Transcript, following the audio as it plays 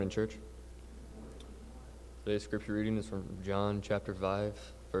In church. Today's scripture reading is from John chapter 5,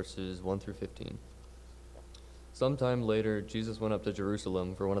 verses 1 through 15. Sometime later, Jesus went up to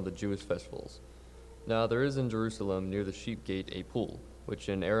Jerusalem for one of the Jewish festivals. Now there is in Jerusalem near the sheep gate a pool, which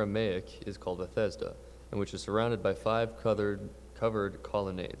in Aramaic is called Bethesda, and which is surrounded by 5 covered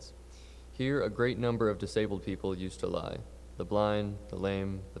colonnades. Here a great number of disabled people used to lie, the blind, the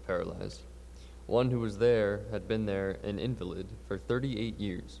lame, the paralyzed. One who was there had been there an invalid for 38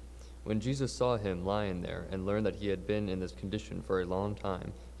 years. When Jesus saw him lying there and learned that he had been in this condition for a long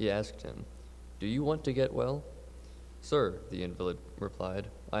time, he asked him, "Do you want to get well?" "Sir," the invalid replied,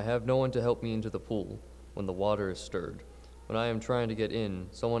 "I have no one to help me into the pool when the water is stirred. When I am trying to get in,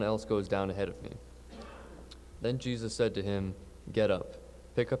 someone else goes down ahead of me." Then Jesus said to him, "Get up,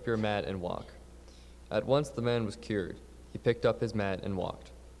 pick up your mat and walk." At once the man was cured. He picked up his mat and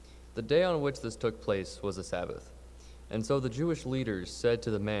walked. The day on which this took place was a Sabbath. And so the Jewish leaders said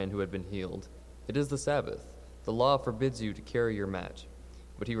to the man who had been healed, "It is the Sabbath. The law forbids you to carry your mat."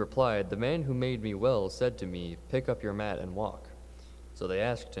 But he replied, "The man who made me well said to me, 'Pick up your mat and walk.'" So they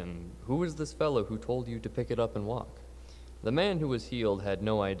asked him, "Who is this fellow who told you to pick it up and walk?" The man who was healed had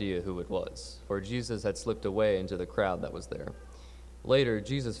no idea who it was, for Jesus had slipped away into the crowd that was there. Later,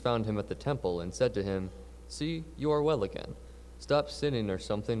 Jesus found him at the temple and said to him, "See, you are well again. Stop sinning or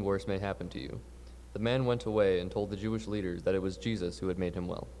something worse may happen to you." The man went away and told the Jewish leaders that it was Jesus who had made him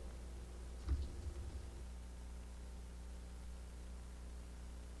well.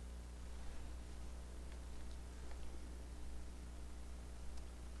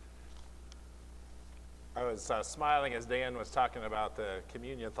 I was smiling as Dan was talking about the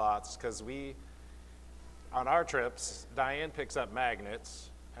communion thoughts because on our trips, Diane picks up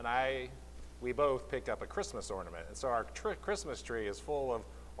magnets and we both pick up a Christmas ornament. And so our Christmas tree is full of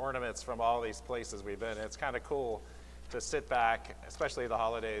ornaments from all these places we've been. And it's kind of cool to sit back, especially the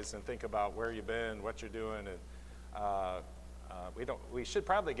holidays, and think about where you've been, what you're doing. And we should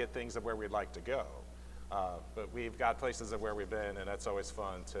probably get things of where we'd like to go. But we've got places of where we've been, and that's always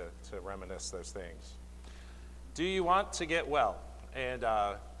fun to reminisce those things. Do you want to get well? And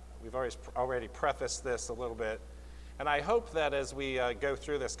we've already prefaced this a little bit. And I hope that as we go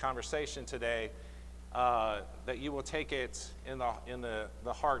through this conversation today, that you will take it in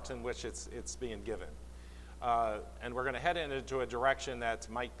the heart in which it's being given. And we're going to head into a direction that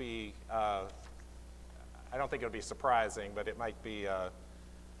might be, I don't think it'll be surprising, but it might be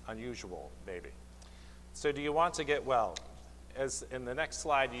unusual, maybe. So do you want to get well? As in the next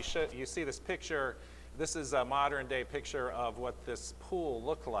slide, you see this picture. This is a modern day picture of what this pool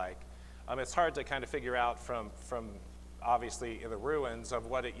looked like. It's hard to kind of figure out from obviously the ruins of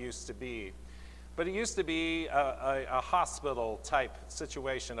what it used to be. But it used to be a hospital type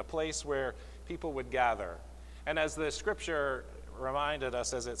situation, a place where people would gather. And as the scripture reminded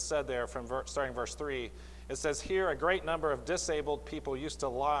us, as it said there starting verse 3, it says, "Here a great number of disabled people used to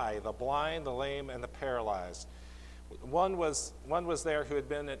lie, the blind, the lame, and the paralyzed." One was there who had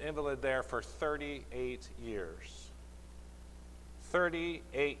been an invalid there for 38 years.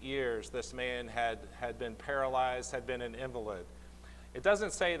 38 years this man had been paralyzed, had been an invalid. It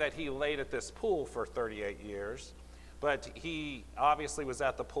doesn't say that he laid at this pool for 38 years, but he obviously was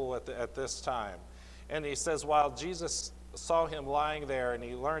at the pool at this time. And he says while Jesus saw him lying there and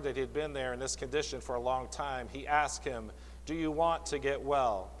he learned that he'd been there in this condition for a long time, he asked him, "Do you want to get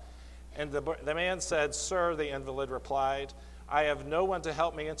well?" And the man said, "Sir," the invalid replied, "I have no one to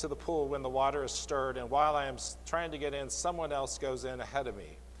help me into the pool when the water is stirred, and while I am trying to get in, someone else goes in ahead of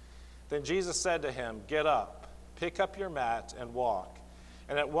me." Then Jesus said to him, "Get up, pick up your mat, and walk."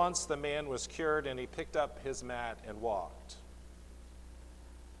 And at once the man was cured, and he picked up his mat and walked.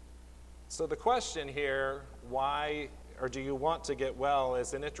 So the question here, why or do you want to get well,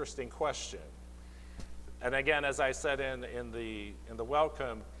 is an interesting question. And again, as I said in the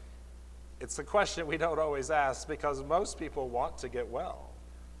welcome, it's a question we don't always ask because most people want to get well.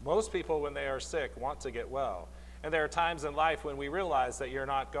 Most people, when they are sick, want to get well. And there are times in life when we realize that you're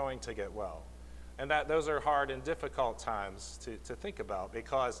not going to get well. And that those are hard and difficult times to think about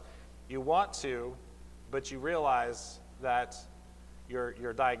because you want to, but you realize that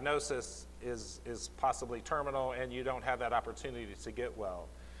your diagnosis is possibly terminal and you don't have that opportunity to get well.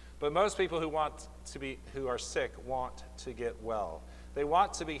 But most people who are sick want to get well. They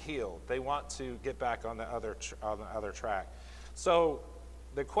want to be healed. They want to get back on the other track. So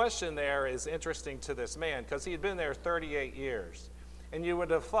the question there is interesting to this man because he had been there 38 years. And you would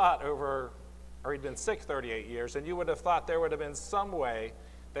have thought he'd been sick 38 years, and you would have thought there would have been some way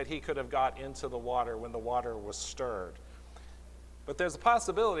that he could have got into the water when the water was stirred. But there's a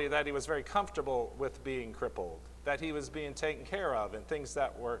possibility that he was very comfortable with being crippled. that he was being taken care of, and things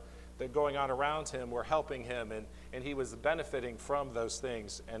that were going on around him were helping him, and he was benefiting from those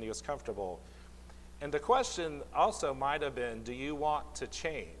things, and he was comfortable. And the question also might have been, do you want to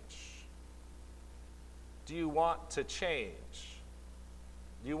change? Do you want to change?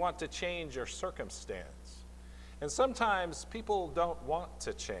 Do you want to change your circumstance? And sometimes people don't want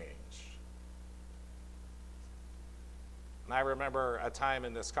to change. And I remember a time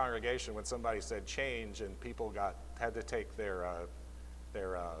in this congregation when somebody said change, and people had to take their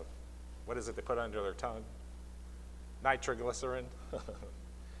what is it they put under their tongue? Nitroglycerin.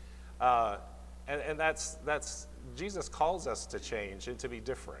 And that's Jesus calls us to change and to be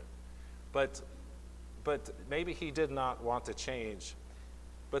different. But maybe he did not want to change.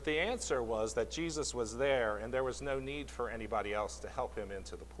 But the answer was that Jesus was there, and there was no need for anybody else to help him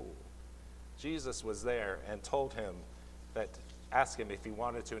into the pool. Jesus was there and told him asked him if he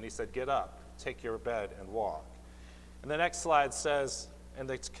wanted to, and he said, "Get up, take your bed, and walk." And the next slide says, and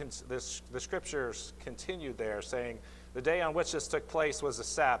the scriptures continued there, saying, "The day on which this took place was a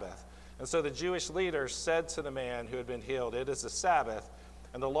Sabbath. And so the Jewish leaders said to the man who had been healed, 'It is a Sabbath,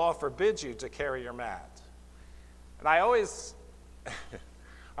 and the law forbids you to carry your mat.'" And I always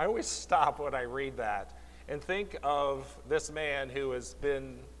stop when I read that and think of this man who has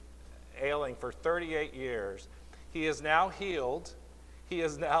been ailing for 38 years. He is now healed. He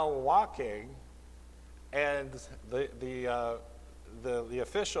is now walking, and the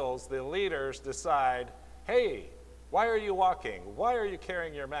officials, the leaders, decide, "Hey, why are you walking? Why are you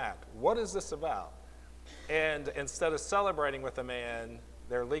carrying your mat? What is this about?" And instead of celebrating with the man,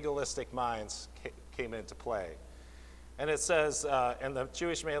 their legalistic minds came into play. And it says, and the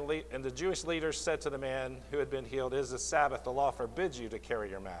Jewish leaders said to the man who had been healed, "It is a Sabbath, the law forbids you to carry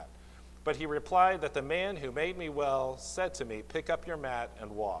your mat." But he replied that the man who made me well said to me, "Pick up your mat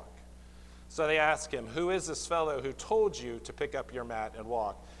and walk." So they asked him, "Who is this fellow who told you to pick up your mat and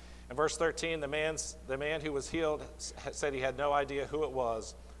walk?" In verse 13, the man who was healed said he had no idea who it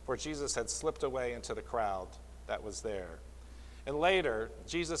was, for Jesus had slipped away into the crowd that was there. And later,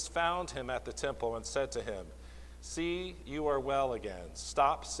 Jesus found him at the temple and said to him, "See, you are well again.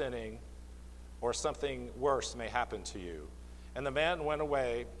 Stop sinning, or something worse may happen to you." And the man went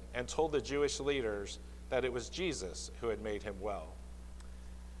away and told the Jewish leaders that it was Jesus who had made him well.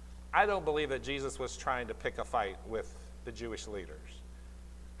 I don't believe that Jesus was trying to pick a fight with the Jewish leaders.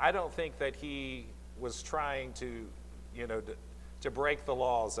 I don't think that he was trying to break the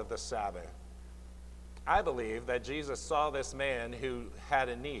laws of the Sabbath. I believe that Jesus saw this man who had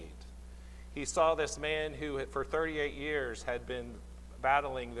a need. He saw this man who for 38 years had been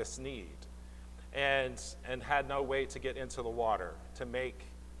battling this need and had no way to get into the water,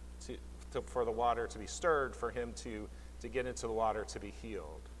 for the water to be stirred, for him to get into the water to be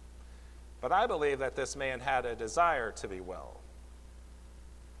healed. But I believe that this man had a desire to be well.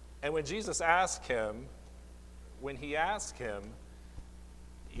 And when Jesus asked him,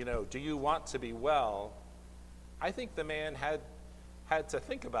 "Do you want to be well?" I think the man had to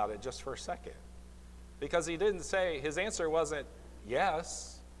think about it just for a second. Because he didn't say, his answer wasn't,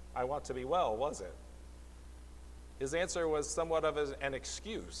 "Yes, I want to be well," was it? His answer was somewhat of an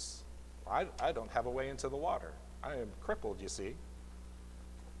excuse. I don't have a way into the water. I am crippled, you see.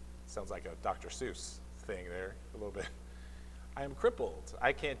 Sounds like a Dr. Seuss thing there, a little bit. I am crippled.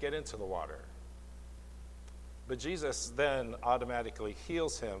 I can't get into the water. But Jesus then automatically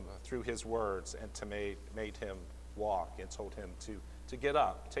heals him through his words and made him walk and told him to get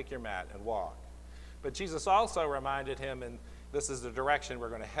up, take your mat, and walk. But Jesus also reminded him, and this is the direction we're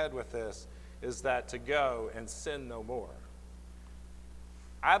going to head with this, is that to go and sin no more.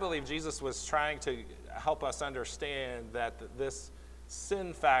 I believe Jesus was trying to help us understand that this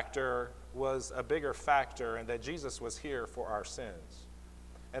sin factor was a bigger factor, and that Jesus was here for our sins.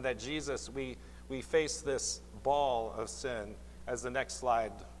 And that Jesus, we face this ball of sin, as the next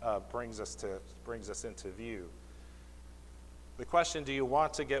slide brings us into view. The question, do you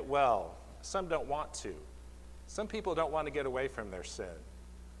want to get well? Some don't want to. Some people don't want to get away from their sin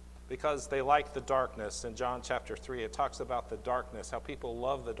because they like the darkness. In John chapter 3, it talks about the darkness, how people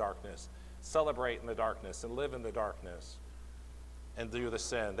love the darkness, celebrate in the darkness, and live in the darkness, and do the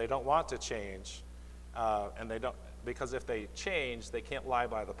sin. They don't want to change, because if they change, they can't lie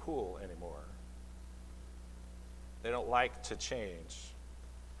by the pool anymore. They don't like to change.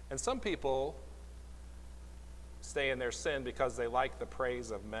 And some people stay in their sin because they like the praise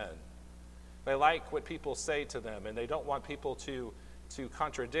of men. They like what people say to them, and they don't want people to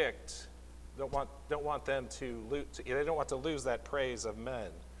contradict. They don't want to lose that praise of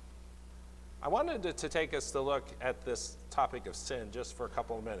men. I wanted to take us to look at this topic of sin just for a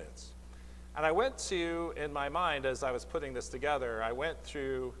couple of minutes. And I went to, in my mind, as I was putting this together, I went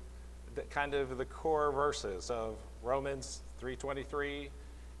through the core verses of Romans 3:23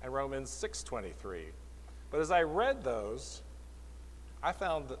 and Romans 6:23. But as I read those, I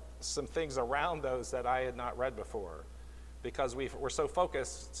found some things around those that I had not read before, because we're so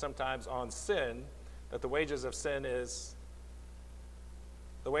focused sometimes on sin that the wages of sin is,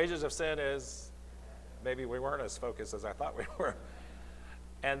 maybe we weren't as focused as I thought we were.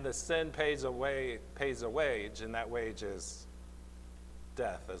 And the sin pays a wage, and that wage is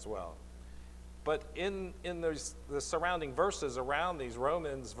death as well. But in the surrounding verses around these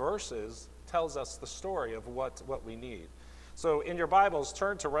Romans verses tells us the story of what we need. So in your Bibles,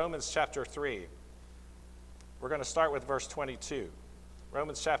 turn to Romans chapter 3. We're going to start with verse 22.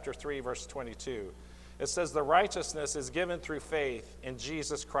 Romans chapter 3, verse 22. It says, "The righteousness is given through faith in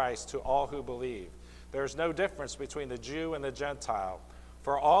Jesus Christ to all who believe. There is no difference between the Jew and the Gentile,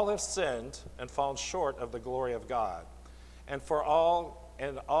 for all have sinned and fallen short of the glory of God, and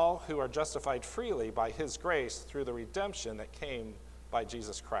all who are justified freely by his grace through the redemption that came by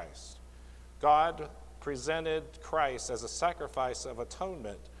Jesus Christ. God presented Christ as a sacrifice of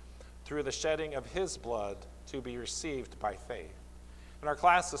atonement through the shedding of his blood to be received by faith." In our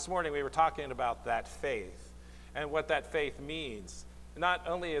class this morning, we were talking about that faith and what that faith means. Not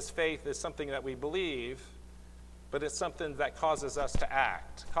only is faith something that we believe, but it's something that causes us to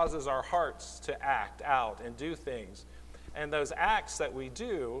act, causes our hearts to act out and do things. And those acts that we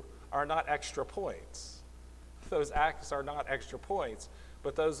do are not extra points. Those acts are not extra points,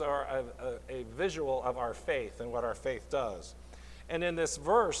 but those are a visual of our faith and what our faith does. And in this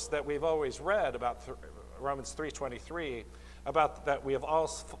verse that we've always read about Romans 3:23, about that we have all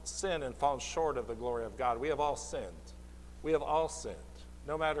sinned and fallen short of the glory of God. We have all sinned. We have all sinned.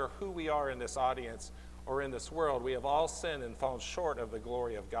 No matter who we are in this audience or in this world, we have all sinned and fallen short of the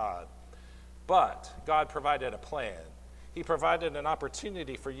glory of God. But God provided a plan. He provided an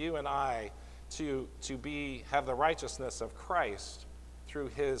opportunity for you and I to have the righteousness of Christ through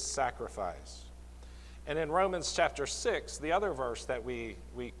his sacrifice. And in Romans chapter 6, the other verse that we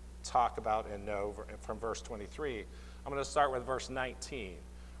talk about and know from verse 23, I'm going to start with verse 19.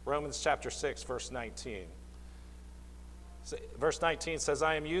 Romans chapter 6, verse 19. Verse 19 says,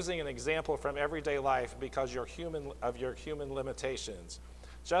 "I am using an example from everyday life because of your human limitations.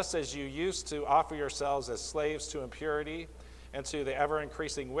 Just as you used to offer yourselves as slaves to impurity and to the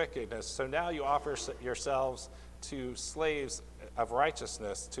ever-increasing wickedness, so now you offer yourselves to slaves of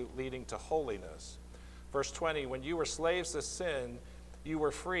righteousness, leading to holiness." Verse 20, "When you were slaves to sin, you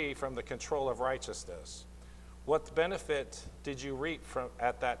were free from the control of righteousness. What benefit did you reap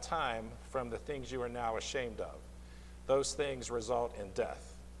at that time from the things you are now ashamed of? Those things result in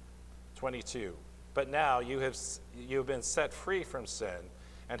death." 22, "But now you have been set free from sin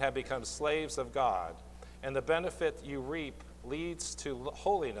and have become slaves of God, and the benefit you reap leads to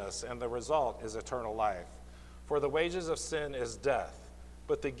holiness, and the result is eternal life. For the wages of sin is death,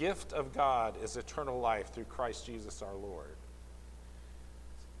 but the gift of God is eternal life through Christ Jesus our Lord."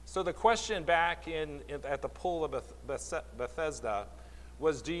 So the question back at the pool of Bethesda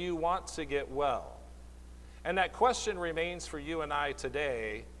was, do you want to get well? And that question remains for you and I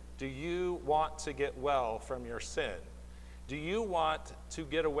today. Do you want to get well from your sin? Do you want to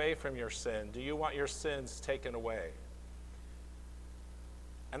get away from your sin? Do you want your sins taken away?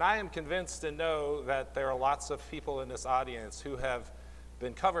 And I am convinced and know that there are lots of people in this audience who have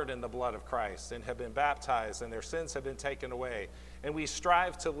been covered in the blood of Christ and have been baptized, and their sins have been taken away. And we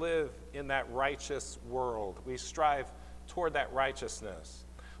strive to live in that righteous world. We strive toward that righteousness.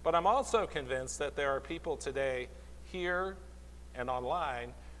 But I'm also convinced that there are people today here and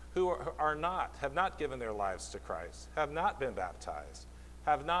online who have not given their lives to Christ, have not been baptized,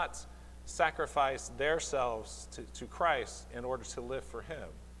 have not sacrificed themselves to Christ in order to live for him.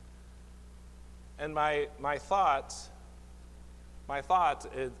 And my thought,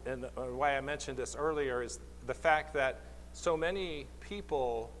 and why I mentioned this earlier, is the fact that so many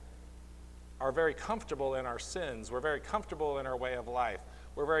people are very comfortable in our sins. We're very comfortable in our way of life.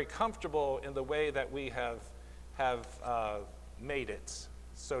 We're very comfortable in the way that we have made it,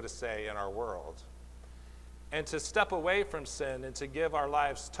 so to say, in our world. And to step away from sin and to give our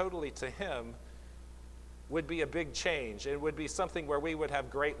lives totally to him would be a big change. It would be something where we would have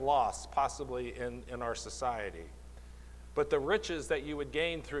great loss, possibly, in our society. But the riches that you would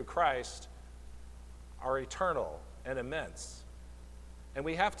gain through Christ are eternal and immense. And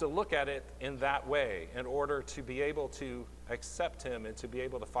we have to look at it in that way in order to be able to accept him and to be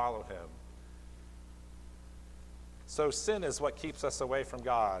able to follow him. So sin is what keeps us away from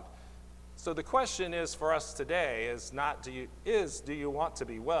God. So the question is for us today is not do you want to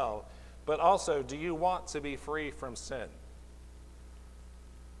be well? But also, do you want to be free from sin?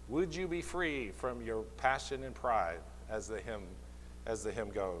 Would you be free from your passion and pride, as the hymn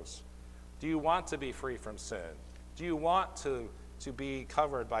goes? Do you want to be free from sin? Do you want to be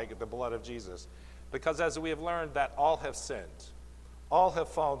covered by the blood of Jesus? Because as we have learned, that all have sinned, all have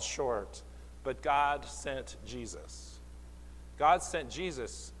fallen short, but God sent Jesus. God sent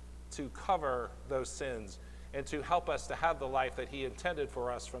Jesus to cover those sins and to help us to have the life that he intended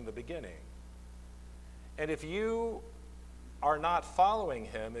for us from the beginning. And if you are not following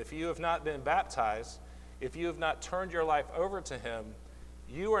him, if you have not been baptized, if you have not turned your life over to him,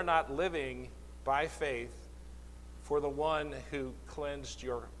 you are not living by faith for the one who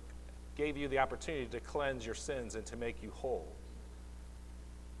gave you the opportunity to cleanse your sins and to make you whole.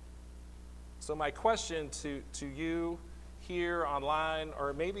 So my question to you here online,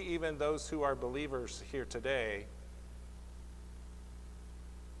 or maybe even those who are believers here today,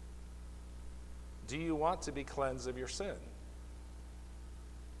 do you want to be cleansed of your sin?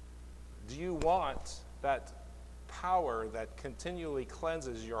 Do you want that power that continually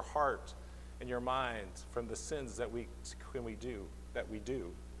cleanses your heart and your mind from the sins that we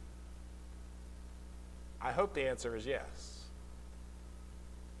do? I hope the answer is yes.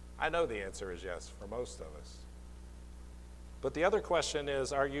 I know the answer is yes for most of us. But the other question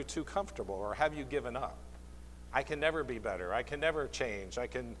is, are you too comfortable, or have you given up? I can never be better. I can never change. I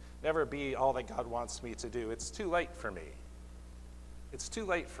can never be all that God wants me to do. It's too late for me. It's too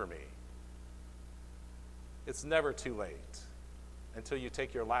late for me. It's never too late until you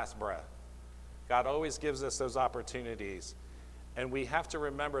take your last breath. God always gives us those opportunities, and we have to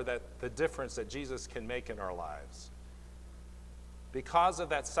remember that the difference that Jesus can make in our lives. Because of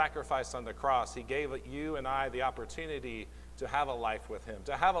that sacrifice on the cross, he gave you and I the opportunity to have a life with him,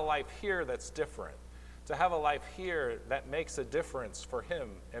 to have a life here that's different, to have a life here that makes a difference for him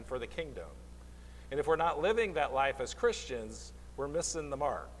and for the kingdom. And if we're not living that life as Christians, we're missing the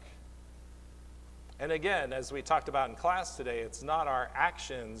mark. And again, as we talked about in class today, it's not our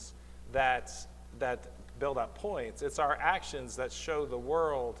actions that build up points. It's our actions that show the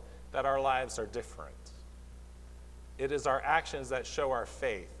world that our lives are different. It is our actions that show our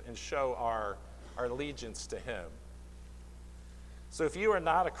faith and show our allegiance to him. So if you are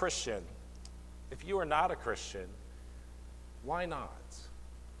not a Christian, why not?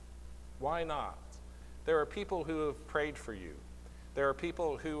 Why not? There are people who have prayed for you. There are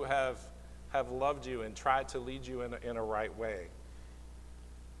people who have loved you and tried to lead you in a right way.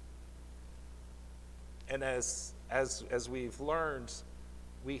 And as we've learned,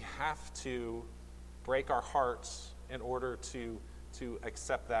 we have to break our hearts in order to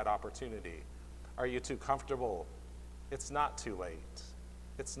accept that opportunity. Are you too comfortable? It's not too late.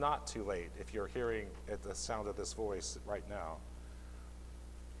 It's not too late if you're hearing the sound of this voice right now.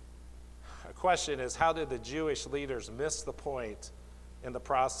 A question is, how did the Jewish leaders miss the point in the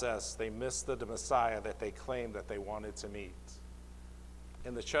process? They missed the Messiah that they claimed that they wanted to meet.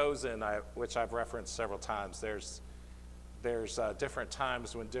 In The Chosen, which I've referenced several times, there's different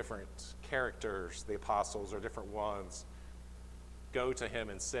times when different characters, the apostles or different ones, go to him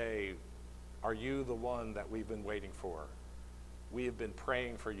and say, are you the one that we've been waiting for? We have been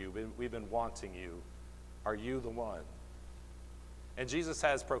praying for you. We've been wanting you. Are you the one? And Jesus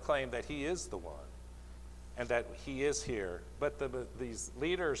has proclaimed that he is the one and that he is here. But these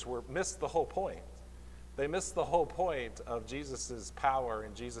leaders missed the whole point. They missed the whole point of Jesus' power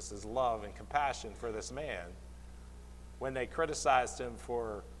and Jesus' love and compassion for this man when they criticized him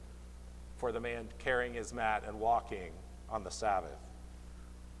for the man carrying his mat and walking on the Sabbath.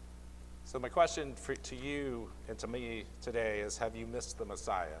 So my question to you and to me today is, have you missed the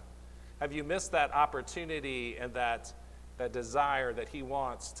Messiah? Have you missed that opportunity and that desire that he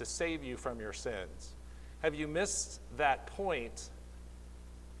wants to save you from your sins? Have you missed that point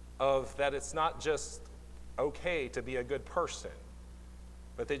of that it's not just okay to be a good person,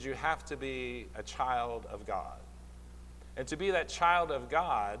 but that you have to be a child of God? And to be that child of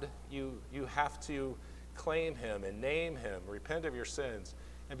God, you have to claim him and name him, repent of your sins,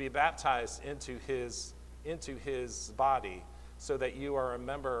 and be baptized into his body so that you are a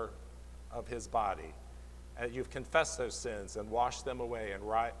member of his body. And you've confessed those sins and washed them away and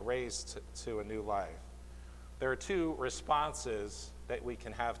raised to a new life. There are two responses that we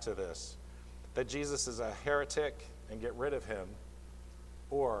can have to this: that Jesus is a heretic and get rid of him,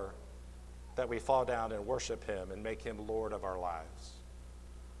 or that we fall down and worship him and make him Lord of our lives.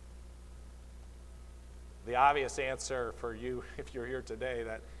 The obvious answer for you, if you're here today,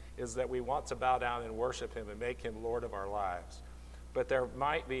 is that we want to bow down and worship him and make him Lord of our lives. But there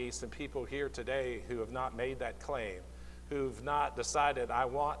might be some people here today who have not made that claim, who've not decided, I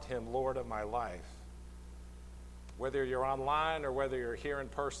want him Lord of my life. Whether you're online or whether you're here in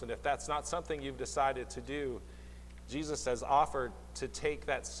person, if that's not something you've decided to do, Jesus has offered to take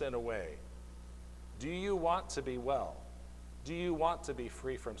that sin away. Do you want to be well? Do you want to be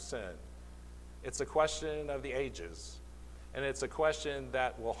free from sin? It's a question of the ages, and it's a question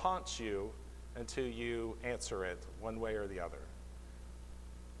that will haunt you until you answer it one way or the other.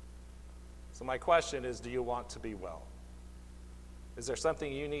 So my question is, do you want to be well? Is there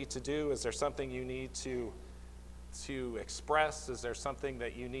something you need to do? Is there something you need to express? Is there something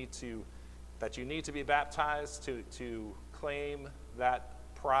that you need to be baptized to claim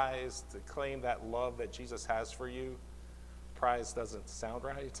that prize, to claim that love that Jesus has for you? Prize doesn't sound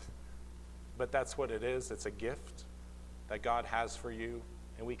right, but that's what it is. It's a gift that God has for you,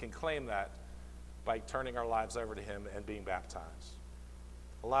 and we can claim that by turning our lives over to him and being baptized.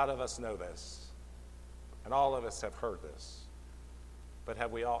 A lot of us know this, and all of us have heard this, but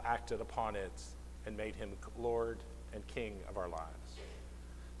have we all acted upon it and made him Lord and King of our lives?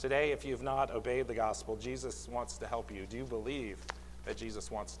 Today, if you've not obeyed the gospel, Jesus wants to help you. Do you believe that Jesus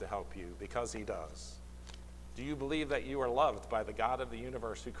wants to help you? Because he does. Do you believe that you are loved by the God of the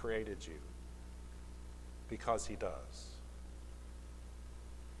universe who created you? Because he does.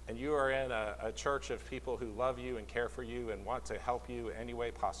 And you are in a church of people who love you and care for you and want to help you any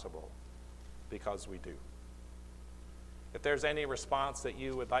way possible, because we do. If there's any response that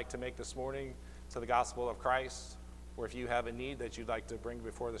you would like to make this morning to the gospel of Christ, or if you have a need that you'd like to bring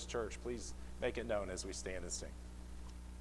before this church, please make it known as we stand and sing.